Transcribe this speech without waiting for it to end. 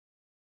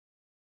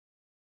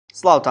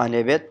سڵاوتان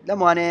لێبێت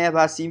لەموانەیە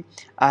باسی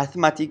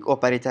ئارثماتیک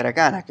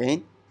ئۆپەرێتەرەکانەکەین.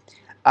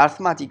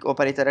 ئارثماتیک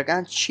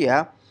ئۆپەرێتەرەکان چییە؟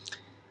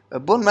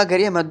 بۆن مەگەر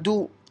ئێمە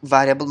دوو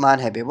ڤاریبڵمان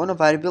هەبێ، بۆنە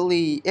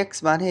ڤاریبڵی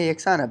ئێکسمان هەیە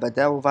یەکسانە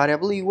بەدە و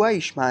ڤاریبڵی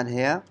وایشمان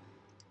هەیە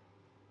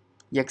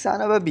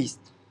یەکسانە بە 20.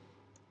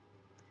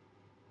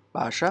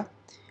 باشە،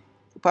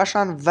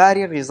 پاشان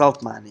ڤاری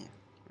ڕیزەڵتمان هەیە،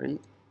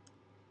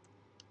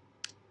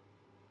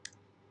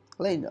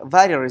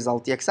 ڤاری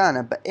ڕیزەڵت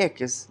یەکسانە بە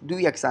ئێکس دوو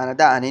یەکسانە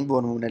دائەنین بۆ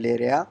نمونە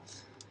لێرەیە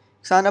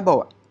یەکسانە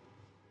بەوە.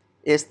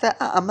 ئێستا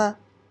ئەمە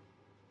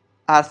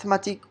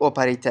ئارثماتیک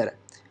ئۆپەرێتەرە،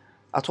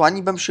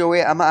 ئەتوانی بەم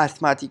شێوەیە ئەمە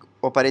ئارثماتیک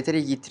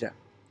ئۆپەرێتەرێکی ترە،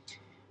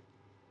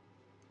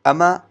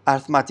 ئەمە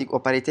ئارثماتیک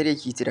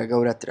ئۆپەرێتەرێکی ترە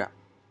گەورەترە،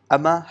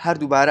 ئەمە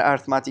هەردووبارە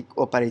ئارثماتیک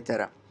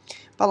ئۆپەرێتەرە.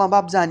 بەڵام با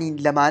بزانین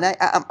لە مانای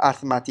ئەم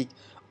ئارثماتیک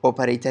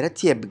ئۆپەرێتەرە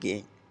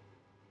تێبگەین.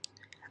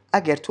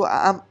 ئەگەر تۆ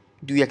ئەم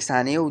دوو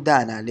یەکسانەیە و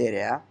دانا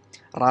لێرەیە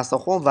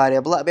ڕاستەخۆن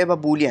ڤاریبڵە ئەبێ بە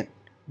بولیەن.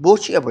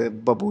 بۆچی ئەبێ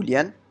بە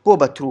بولیەن؟ بۆ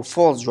بە ترو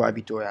فۆڵس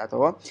جوابی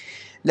تۆیاتەوە،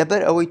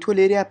 لەبەر ئەوەی تۆ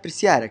لێرەیە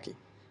پرسیارەکەی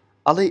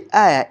ئەڵێ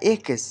ئایا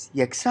ئێکس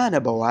یەکسانە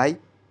بە وای؟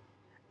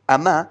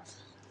 ئەمە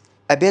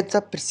ئەبێتە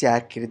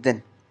پرسیارکردن،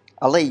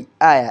 ئەڵێ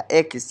ئایا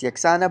ئێکس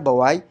یەکسانە بە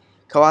وای،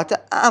 کەواتە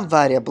ئەم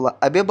ڤاریبڵە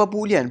ئەبێ بە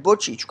بولیەن.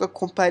 بۆچی؟ چونکە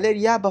کۆمپایلەر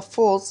یا بە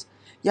فۆڵس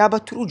یا بە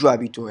ترو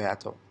جوابی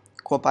تۆیاتەوە،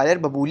 کۆمپایلەر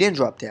بە بولیەن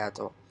جواب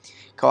دەیاتەوە،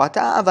 کەواتە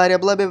ئەم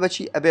ڤاریبڵە بێ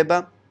بەچی؟ ئەبێ بە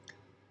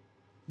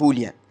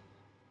بولیەن.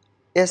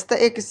 ئێستا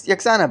ئێکس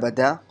یەکسانە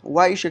بەدە،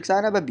 وایش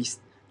یەکسانە بە 20.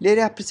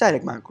 لێرە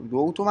پرسیارێکمان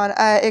کردووە و تومان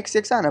ئایا ئێکس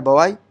یەکسانە بە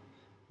وای؟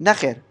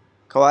 نەخێر،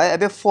 کەوایە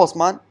ئەبێ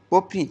فۆڵسمان بۆ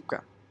پرینت بکە.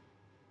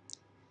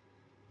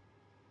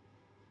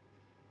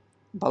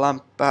 بەڵام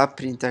با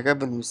پرینتەکە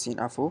بنووسین،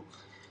 ئەفۆ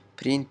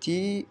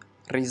پرینتی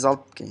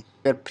ریزەڵت بکەین.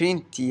 گەر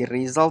پرینتی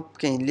ریزەڵت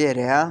بکەین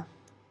لێرەیە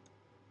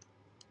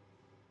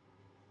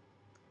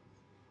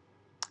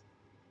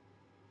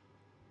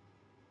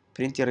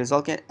پرینتی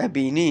ریزەڵت بکەین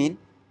ئەبینین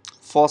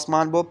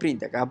فۆڵسمان بۆ پرینت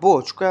دەکات. بۆ؟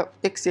 چونکە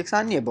ئێکس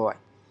یەکسان نییە بە وای.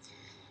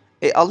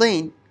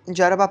 ئەڵێین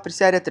اینجارە با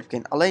پرسیارێتر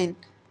بکەین، ئەڵێین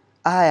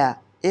ئایا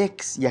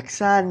ئێکس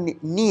یەکسان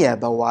نییە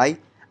بە وای؟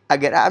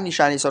 ئەگەر ئەم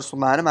نیشانەی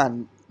سەرسوڵمانەمان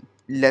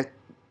لە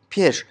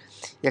پێش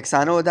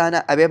یەکسانەوە دانا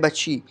ئەبێ بە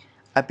چی؟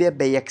 ئەبێ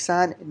بە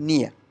یەکسان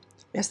نییە.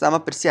 ئێستا ئەمە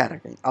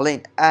پرسیارەکەین،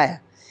 ئەڵێین ئایا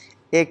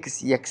ئێکس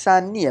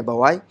یەکسان نییە بە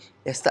وای؟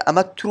 ئێستا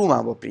ئەمە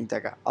ترومان بۆ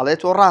پرینتەکە، ئەڵێ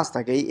تۆ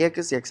ڕاستەکەی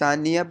ئێکس یەکسان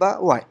نییە بە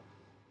وای،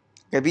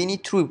 گەبینی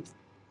ترو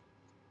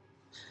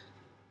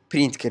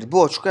پرینت کرد.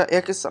 بۆ؟ چونکە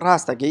ئێکس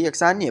ڕاستەکەی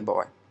یەکسان نییە بە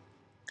وای.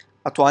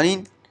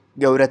 ئەتوانین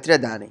گەورەترە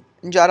دانین.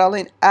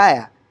 اینجاراڵێن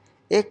ئایا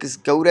ئێکس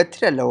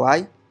گەورەترە لە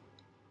وای؟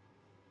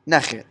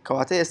 نەخێر،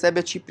 کەواتە ئێستا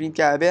بێت چی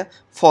پرینتکە؟ ئەبێ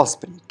فۆڵس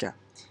پرینتکە.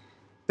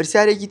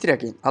 پرسیارێکی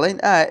ترەکەین، ئەڵێن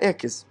ئایا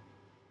ئێکس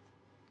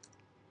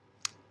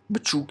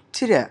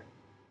بچووکترە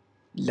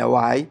لە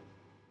وای؟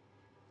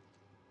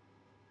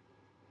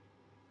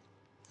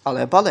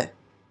 ئەڵێ بەڵێ.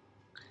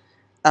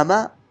 ئەمە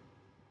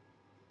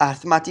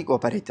ئارثماتیک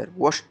ئۆپەرێتەر.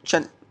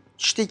 چەند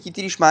شتێکی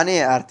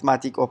تریشمانەیە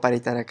ئارثماتیک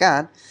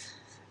ئۆپەرێتەرەکان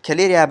کە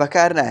لێریا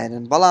بەکار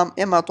نایێنن، بەڵام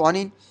ئێمە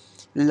توانین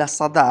لە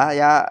سەدا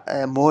یا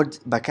مۆد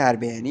بەکار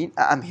بێنین.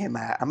 ئەم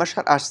هێمایە ئەمەش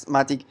هەر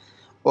ئارثماتیک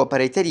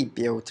ئۆپەرێتەری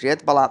پێوترێت،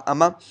 بەڵام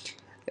ئەمە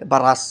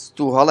بەڕاست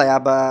و هەڵە یا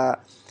بە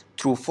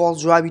ترو فۆڵس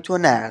جوابی تۆ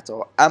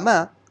نایەتەوە. ئەمە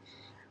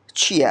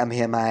چییە ئەم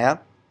هێمایە؟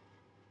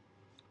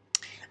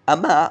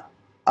 ئەمە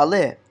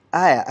ئەڵێ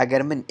ئایا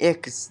ئەگەر من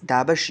ئێکس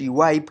دابەشی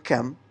وای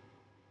بکەم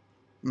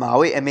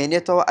ماوەی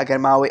ئەمێنێتەوە؟ ئەگەر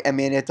ماوەی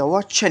ئەمێنێتەوە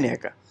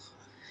چنێکە؟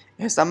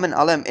 ئێستا من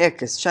ئەڵێم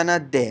ئێکس چەنە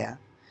دەیە،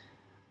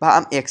 با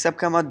ئەم ئێکسە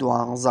بکەمە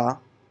 12،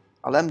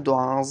 ئەڵێم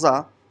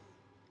 12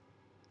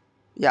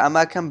 یا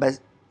ئەماکەم بە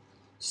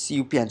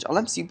 35،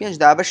 ئەڵێم 35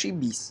 دابەشی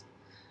 20.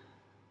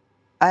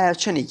 ئایا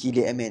چەندێکی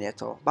لێ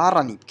ئەمێنێتەوە؟ با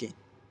ڕەنی بکەین.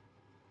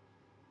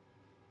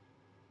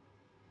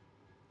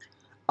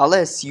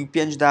 ئەڵێ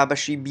 35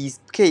 دابەشی 20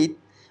 بکەیت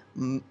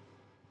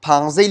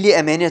 15 لێ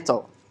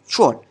ئەمێنێتەوە.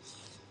 چۆن؟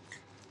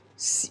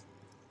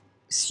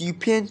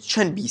 35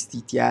 چەند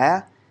بیستی تایە؟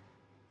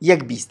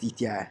 یەک بیستی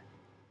تایە.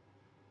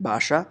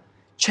 باشە،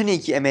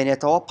 چەندێکی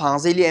ئەمێنێتەوە؟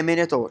 15 لێ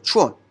ئەمێنێتەوە.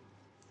 چۆن؟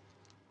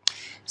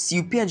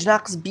 35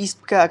 ناقص 20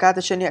 بکە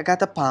ئەکاتە چەندێ؟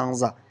 ئەکاتە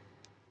 15.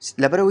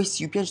 لەبەرەوەی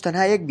 35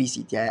 تەنها یەک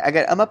بیستی تایە.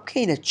 ئەگەر ئەمە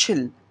بکەینە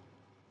 40،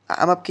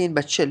 ئەمە بکەین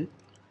بە 40،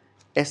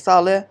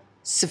 ئێستاڵێ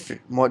سفر.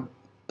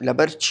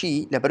 لەبەر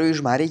چی؟ لەبەرەوەی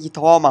ژمارەیەکی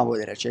تەواومان بۆ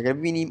دەرەچێت. ئەگەر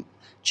ببینیم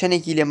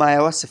چەندێکی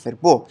لێمایەوە سفر.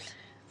 بۆ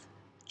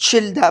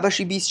 40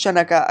 دابەشی 20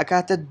 چەندەکە؟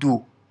 ئەکاتە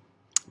 2.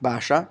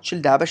 باشە،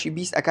 40 دابەشی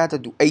 20 ئەکاتە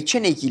 2. ئەی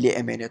چەندێکی لێ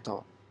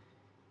ئەمێنێتەوە؟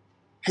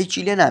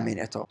 هیچی لێ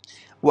نامێنێتەوە.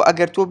 و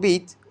ئەگەر تۆ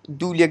بیت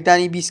 2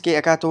 لێکدانی 20 کەی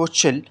ئەکاتەوە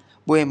 40،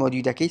 بۆیە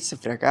مۆدیودەکەی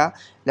سفرەکە،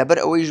 لەبەر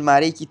ئەوەی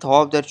ژمارەیەکی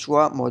تەواو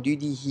دەرچووە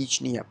مۆدیودی هیچ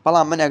نییە.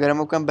 بەڵام من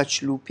ئەگەرمە بکەم بە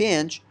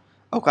 45،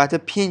 ئەو کاتە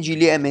 5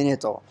 لێ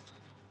ئەمێنێتەوە.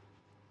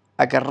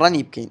 ئەگەر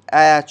ڕەنی بکەین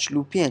ئایا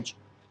 45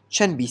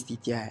 چەند بیستی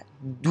تایە؟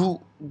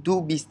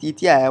 2 بیستی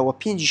تایە و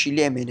 5شی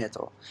لێ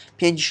ئەمێنێتەوە.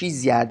 5شی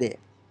زیادەیە،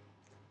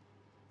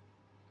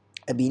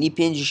 ئەبینی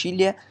 5شی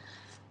لێ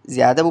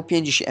زیادە بوو،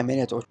 5شی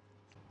ئەمێنێتەوە.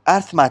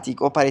 ئارثماتیک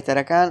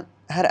ئۆپەرێتەرەکان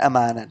هەر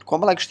ئەمانن.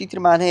 کۆمەڵێک شتی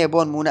ترمان هەیە، بۆ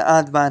نمونە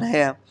ئاندمان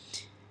هەیە،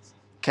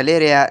 کە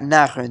لێرەیە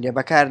ناخوێنرێ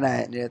بەکار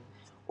نایێنرێت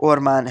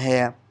ئۆرمان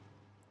هەیە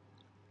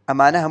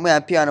ئەمانە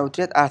هەمویان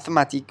پێیانەوترێت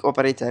ئارتماتیک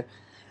ئۆپەرەیتەر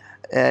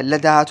لە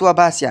داهاتووە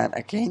باسییان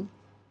ئەەکەین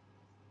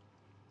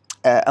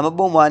ئەمە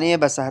بۆ وانەیە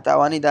بەسە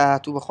هەتاوانی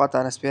داهاتوو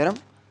بەخواتان ئەسپێرم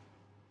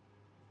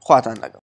خواتان لەگەڵ